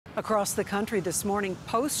Across the country this morning,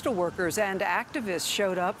 postal workers and activists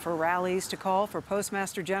showed up for rallies to call for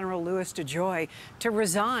Postmaster General Louis DeJoy to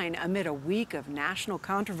resign amid a week of national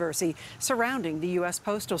controversy surrounding the U.S.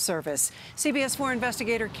 Postal Service. CBS 4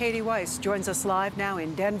 investigator Katie Weiss joins us live now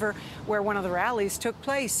in Denver, where one of the rallies took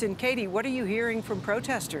place. And Katie, what are you hearing from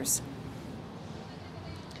protesters?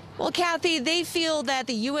 Well, Kathy, they feel that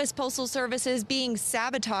the U.S. Postal Service is being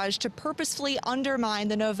sabotaged to purposefully undermine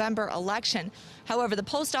the November election. However, the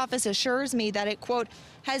post office assures me that it, quote,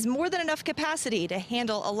 has more than enough capacity to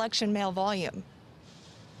handle election mail volume.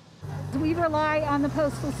 We rely on the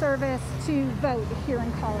Postal Service to vote here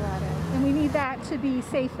in Colorado, and we need that to be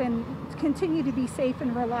safe and continue to be safe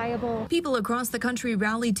and reliable. People across the country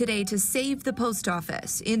rallied today to save the post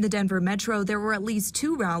office. In the Denver metro, there were at least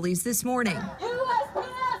 2 rallies this morning.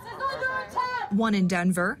 One in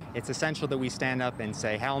Denver. It's essential that we stand up and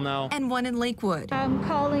say hell no. And one in Lakewood. I'm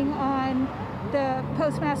calling on the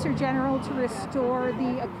Postmaster General to restore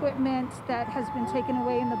the equipment that has been taken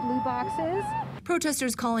away in the blue boxes.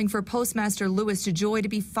 Protesters calling for Postmaster Louis DeJoy to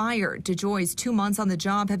be fired. DeJoy's 2 months on the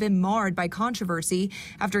job have been marred by controversy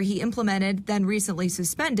after he implemented, then recently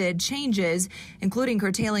suspended, changes, including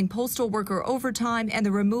curtailing postal worker overtime and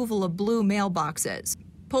the removal of blue mailboxes.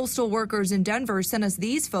 Postal workers in Denver sent us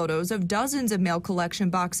these photos of dozens of mail collection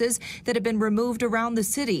boxes that have been removed around the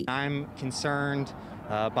city. I'm concerned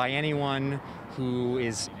by anyone who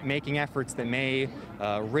is making efforts that may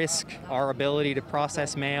risk our ability to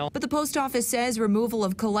process mail. But the post office says removal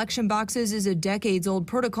of collection boxes is a decades-old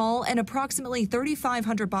protocol, and approximately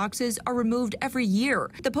 3,500 boxes are removed every year.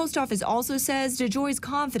 The post office also says DeJoy's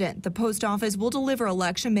confident the post office will deliver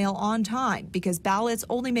election mail on time because ballots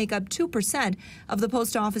only make up 2% of the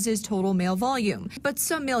post office's total mail volume. But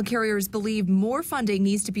some mail carriers believe more funding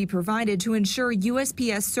needs to be provided to ensure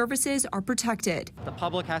USPS services are protected. The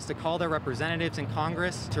public has to call their representatives in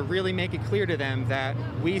Congress to really make it clear to them that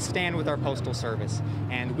we stand with our Postal Service,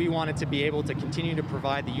 and we want it to be able to continue to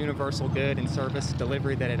provide the universal good and service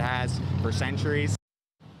delivery that it has for centuries.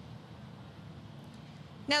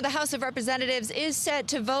 Now, the House of Representatives is set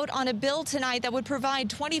to vote on a bill tonight that would provide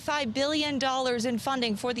 $25 billion in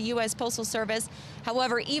funding for the U.S. Postal Service.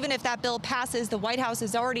 However, even if that bill passes, the White House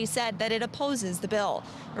has already said that it opposes the bill.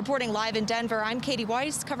 Reporting live in Denver, I'm Katie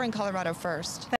Weiss, covering Colorado First.